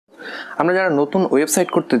আমরা যারা নতুন ওয়েবসাইট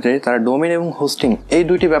করতে চাই তারা ডোমেইন এবং হোস্টিং এই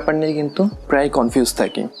দুইটি ব্যাপার নিয়ে কিন্তু প্রায় কনফিউজ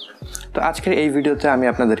থাকি। তো আজকের এই ভিডিওতে আমি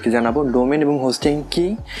আপনাদেরকে জানাবো ডোমেইন এবং হোস্টিং কী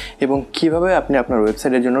এবং কীভাবে আপনি আপনার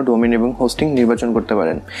ওয়েবসাইটের জন্য ডোমেইন এবং হোস্টিং নির্বাচন করতে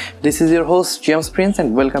পারেন। This is your host James Prince and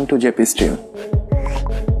welcome to JP stream.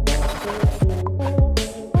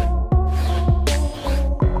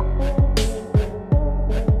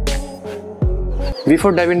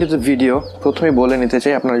 Before dive into the video প্রথমেই বলে নিতে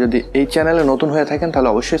চাই, আপনারা যদি এই চ্যানেলে নতুন হয়ে থাকেন তাহলে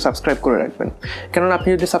অবশ্যই সাবস্ক্রাইব করে রাখবেন, কেননা আপনি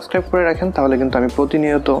যদি সাবস্ক্রাইব করে রাখেন তাহলে কিন্তু আমি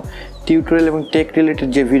প্রতিনিয়ত টিউটোরিয়াল এবং টেক রিলেটেড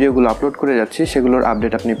যে ভিডিওগুলো আপলোড করে যাচ্ছি সেগুলোর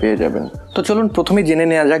আপডেট আপনি পেয়ে যাবেন। তো চলুন প্রথমেই জেনে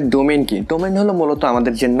নেওয়া যাক ডোমেইন কি। ডোমেইন হলো মূলত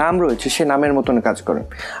আমাদের যে নাম রয়েছে সে নামের মতন কাজ করে।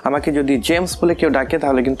 আমাকে যদি জেমস বলে কেউ ডাকে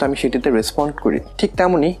তাহলে কিন্তু আমি সেটিতে রেসপন্ড করি, ঠিক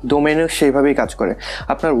তেমনই ডোমেইনও সেইভাবেই কাজ করে।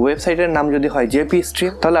 আপনার ওয়েবসাইটের নাম যদি হয় জেপি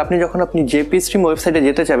স্ট্রিম, তাহলে আপনি যখন জেপি স্ট্রিম ওয়েবসাইটে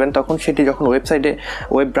যেতে চাবেন তখন সেটি যখন ওয়েবসাইটে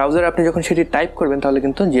ওয়েব ব্রাউজারে আপনি যখন সেটি টাইপ করবেন তাহলে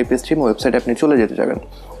কিন্তু জেপি স্ট্রিম ওয়েবসাইটে আপনি চলে যেতে যাবেন।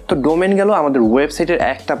 তো ডোমেইন গেল আমাদের ওয়েবসাইটের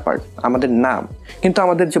একটা পার্ট, আমাদের নাম। কিন্তু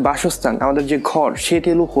আমাদের যে বাসস্থান, আমাদের যে ঘর, সেটি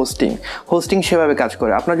হলো হোস্টিং সেভাবে কাজ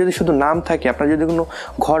করে। আপনার যদি শুধু নাম থাকে, আপনার যদি কোনো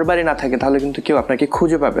ঘর বাড়ি না থাকে তাহলে কিন্তু কেউ আপনাকে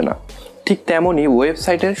খুঁজে পাবে না। ঠিক তেমনই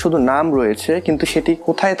ওয়েবসাইটের শুধু নাম রয়েছে কিন্তু সেটি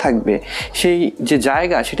কোথায় থাকবে, সেই যে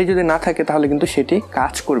জায়গা সেটি যদি না থাকে তাহলে কিন্তু সেটি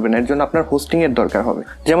কাজ করবে না। এর জন্য আপনার হোস্টিংয়ের দরকার হবে।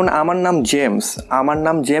 যেমন আমার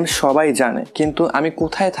নাম জেমস সবাই জানে, কিন্তু আমি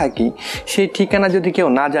কোথায় থাকি সেই ঠিকানা যদি কেউ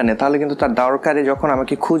না জানে তাহলে কিন্তু তার দরকারে যখন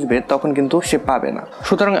আমাকে খুঁজবে তখন কিন্তু সে পাবে না।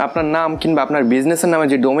 সুতরাং আপনার নাম কিংবা আপনার বিজনেসের নামে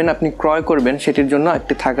যে ডোমেইন আপনি ক্রয় করবেন সেটির জন্য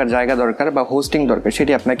একটি থাকার জায়গা দরকার বা হোস্টিং দরকার,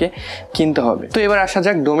 সেটি আপনাকে কিনতে হবে। তো এবার আসা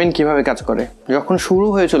যাক ডোমেইন কিভাবে কাজ করে। যখন শুরু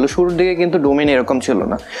হয়েছিল, শুরুর দিকে কিন্তু ডোমেইন এরকম ছিল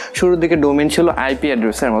না। শুরুর দিকে ডোমেইন ছিল আইপি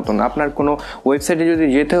অ্যাড্রেসের মতন। আপনার কোনো ওয়েবসাইটে যদি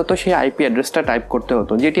যেতে হতো সেই আইপি অ্যাড্রেসটা টাইপ করতে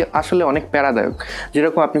হতো, যেটি আসলে অনেক প্যারাদায়ক।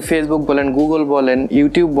 যেরকম আপনি ফেসবুক বলেন, গুগল বলেন,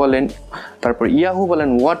 ইউটিউব বলেন, তারপর ইয়াহু বলেন,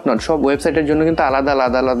 হোয়াটনট, সব ওয়েবসাইটের জন্য কিন্তু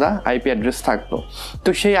আলাদা আইপি অ্যাড্রেস থাকতো। তো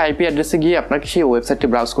সেই আইপি অ্যাড্রেসে গিয়ে আপনাকে সেই ওয়েবসাইটটি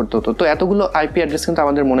ব্রাউজ করতে হতো। তো এতগুলো আইপি অ্যাড্রেস কিন্তু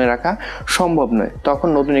আমাদের মনে রাখা সম্ভব নয়। তখন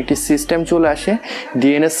নতুন একটি সিস্টেম চলে আসে,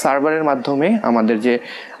 ডিএনএস সার্ভারের মাধ্যমে আমাদের যে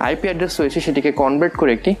আইপি অ্যাড্রেস রয়েছে সেটিকে কনভার্ট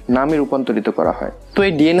করে একটি নামে রূপান্তরিত করা হয়। তো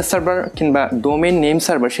এই ডিএনএস সার্ভার কিংবা ডোমেইন নেম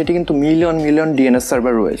সার্ভার সেটি কিন্তু মিলিয়ন ডিএনএস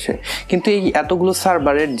সার্ভার রয়েছে, কিন্তু এই এতগুলো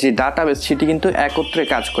সার্ভারের যে ডাটাবেস সেটি কিন্তু একত্রে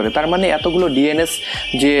কাজ করে। তার মানে এতগুলো ডিএনএস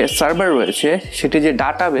যে সার্ভার রয়েছে সেটি যে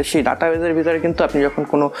ডাটাবেস, সেই ডাটাবেসের ভিতরে কিন্তু আপনি যখন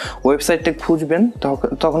কোনো ওয়েবসাইটে খুঁজবেন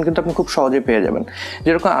তখন কিন্তু আপনি খুব সহজে পেয়ে যাবেন।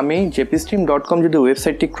 যেরকম আমি jpstream.com যদি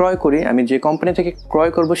ওয়েবসাইটটি ক্রয় করি, আমি যে কোম্পানি থেকে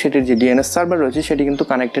ক্রয় করব সেটির যে ডিএনএস সার্ভার রয়েছে সেটি কিন্তু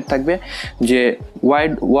কানেক্টেড থাকবে যে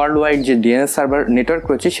ওয়ার্ল্ড ওয়াইড যে ডিএনএস সার্ভার নেটওয়ার্ক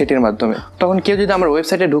রয়েছে সেটির মাধ্যমে। তখন কেউ যদি আমার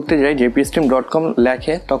ওয়েবসাইটে ঢুকতে যায়, jpstream.com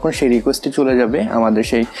লেখে, তখন সেই রিকোয়েস্টটি চলে যাবে আমাদের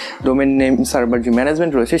সেই ডোমেইন নেম সার্ভার যে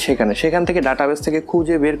ম্যানেজমেন্ট রয়েছে সেখান থেকে ডাটাবেস থেকে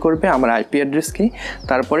খুঁজে বের করবে আমার আইপি অ্যাড্রেস কি,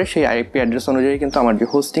 তারপরে সেই আইপি অ্যাড্রেস অনুযায়ী কিন্তু আমার যে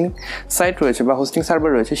হোস্টিং সাইট রয়েছে বা হোস্টিং সার্ভার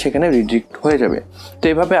রয়েছে সেখানে রিডিরেক্ট হয়ে যাবে। তো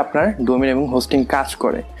এভাবে আপনার ডোমেইন এবং হোস্টিং কাজ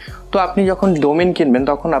করে। তো আপনি যখন ডোমেইন কিনবেন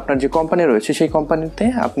তখন আপনার যে কোম্পানি রয়েছে সেই কোম্পানিতে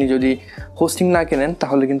আপনি যদি হোস্টিং না কেনেন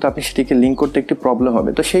তাহলে কিন্তু আপনি সেটিকে লিঙ্ক করতে একটি প্রবলেম হবে।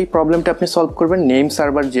 তো সেই প্রবলেমটা আপনি সলভ করবেন নেম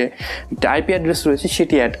সার্ভার যে আইপি অ্যাড্রেস রয়েছে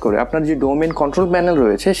সেটি অ্যাড করে। আপনার যে ডোমেইন কন্ট্রোল প্যানেল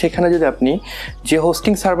রয়েছে সেখানে যদি আপনি যে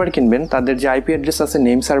হোস্টিং সার্ভার কিনবেন তাদের যে আইপি অ্যাড্রেস আছে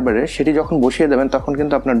নেম সার্ভারের সেটি যখন বসিয়ে দেবেন তখন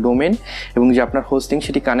কিন্তু আপনার ডোমেইন এবং যে আপনার হোস্টিং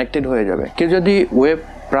সেটি কানেক্টেড হয়ে যাবে। কেউ যদি ওয়েব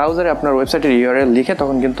ব্রাউজারে আপনার ওয়েবসাইটের ইউআরএল লিখে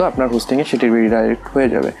তখন কিন্তু আপনার হোস্টিংয়ে সেটি রিডাইরেক্ট হয়ে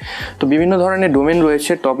যাবে। তো বিভিন্ন ধরনের ডোমেইন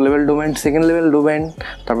রয়েছে, top level domain, second level domain,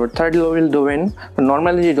 তারপর থার্ড লেভেল ডোমেইন।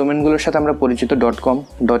 নর্মালি যে ডোমেইনগুলোর সাথে আমরা পরিচিত .com,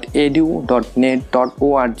 .edu, .net,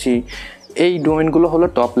 .org, এই ডোমেইনগুলো হলো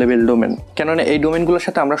টপ লেভেল ডোমেইন। কেননা এই ডোমেইনগুলোর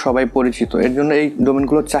সাথে আমরা সবাই পরিচিত, এর জন্য এই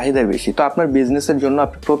ডোমেইনগুলোর চাহিদা বেশি। তো আপনার বিজনেসের জন্য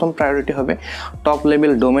আপনার প্রথম প্রায়োরিটি হবে টপ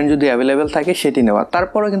লেভেল ডোমেইন যদি অ্যাভেলেবেল থাকে সেটি নেওয়া।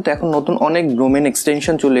 তারপরে কিন্তু এখন নতুন অনেক ডোমেইন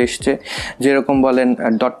এক্সটেনশন চলে এসছে, যেরকম বলেন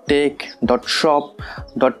 .tech, .shop,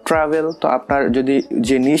 .travel। তো আপনার যদি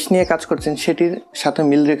যে নিশ নিয়ে কাজ করছেন সেটির সাথে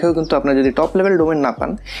মিল রেখেও কিন্তু আপনার যদি টপ লেভেল ডোমেইন না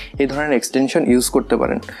পান এই ধরনের এক্সটেনশন ইউজ করতে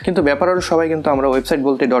পারেন। কিন্তু ব্যাপার হলো সবাই কিন্তু আমরা ওয়েবসাইট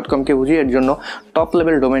বলতে .com-কে বুঝি, এর জন্য টপ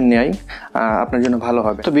লেভেল ডোমেইন নেওয়াই আপনার জন্য ভালো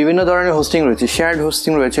হবে। তো বিভিন্ন ধরনের হোস্টিং রয়েছে, শেয়ার্ড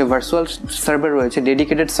হোস্টিং রয়েছে, ভার্চুয়াল সার্ভার রয়েছে,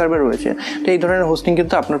 ডেডিকেটেড সার্ভার রয়েছে। তো এই ধরনের হোস্টিং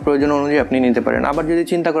কিন্তু আপনার প্রয়োজন অনুযায়ী আপনি নিতে পারেন। আবার যদি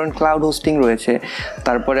চিন্তা করেন ক্লাউড হোস্টিং রয়েছে,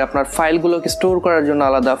 তারপরে আপনার ফাইলগুলোকে স্টোর করার জন্য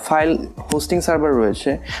আলাদা ফাইল হোস্টিং সার্ভার রয়েছে।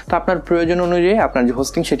 তো আপনার প্রয়োজন অনুযায়ী আপনার যে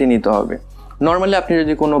হোস্টিং সেটি নিতে হবে। নর্মালি আপনি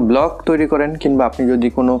যদি কোনো ব্লগ তৈরি করেন কিংবা আপনি যদি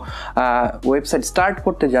কোনো ওয়েবসাইট স্টার্ট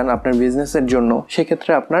করতে যান আপনার বিজনেসের জন্য,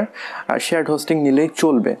 সেক্ষেত্রে আপনার শেয়ার্ড হোস্টিং নিলেই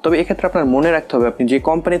চলবে। তবে এক্ষেত্রে আপনার মনে রাখতে হবে আপনি যে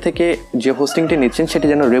কোম্পানি থেকে যে হোস্টিংটি নিচ্ছেন সেটি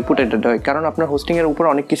যেন রেপুটেটেড হয়, কারণ আপনার হোস্টিংয়ের উপর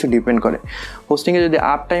অনেক কিছু ডিপেন্ড করে। হোস্টিংয়ে যদি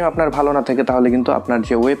আপ টাইম আপনার ভালো না থাকে তাহলে কিন্তু আপনার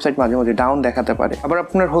যে ওয়েবসাইট মাঝে মাঝে ডাউন দেখাতে পারে। আবার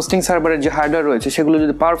আপনার হোস্টিং সার্ভারের যে হার্ডওয়্যার রয়েছে সেগুলো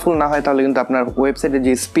যদি পাওয়ারফুল না হয় তাহলে কিন্তু আপনার ওয়েবসাইটের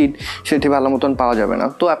যে স্পিড সেটি ভালো মতন পাওয়া যাবে না।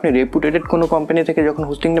 তো আপনি রেপুটেটেড কোনো কোম্পানি থেকে যখন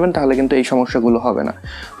হোস্টিং নেবেন তাহলে কিন্তু এই সমস্যা সমস্যাগুলো হবে না।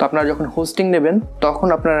 তো আপনারা যখন হোস্টিং নেবেন তখন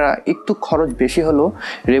আপনারা একটু খরচ বেশি হলেও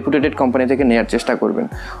রেপুটেটেড কোম্পানি থেকে নেওয়ার চেষ্টা করবেন।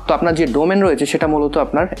 তো আপনার যে ডোমেন রয়েছে সেটা মূলত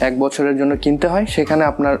আপনার 1 বছরের জন্য কিনতে হয়। সেখানে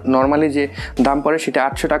আপনার নর্মালি যে দাম পড়ে সেটা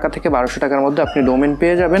 800 টাকা থেকে 1200 টাকার মধ্যে আপনি ডোমেন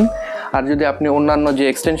পেয়ে যাবেন। আর যদি আপনি অন্যান্য যে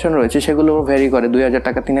এক্সটেনশন রয়েছে সেগুলো ভ্যারি করে, 2000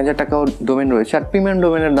 টাকা 3000 টাকাও ডোমেন রয়েছে। আর প্রিমিয়াম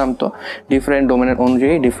ডোমেনের দাম তো ডিফারেন্ট ডোমেনের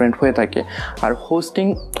অনুযায়ী ডিফারেন্ট হয়ে থাকে। আর হোস্টিং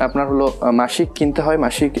আপনার হলো মাসিক কিনতে হয়,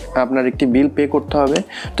 মাসিক আপনার একটি বিল পে করতে হবে।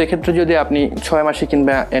 তো এক্ষেত্রে যদি আপনি 6 মাসে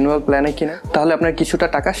কিংবা অ্যানুয়াল প্ল্যানে কিনেন তাহলে আপনার কিছুটা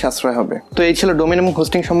টাকা সাশ্রয় হবে। তো এই ছিল ডোমেন এবং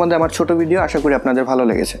হোস্টিং সম্বন্ধে আমার ছোট ভিডিও। আশা করি আপনাদের ভালো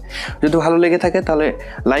লেগেছে। যদি ভালো লেগে থাকে তাহলে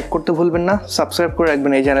লাইক করতে ভুলবেন না, সাবস্ক্রাইব করে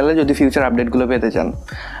রাখবেন এই চ্যানেলে যদি ফিউচার আপডেটগুলো পেতে চান।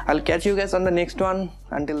 I'll catch you guys on the next one.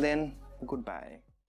 Until then, goodbye.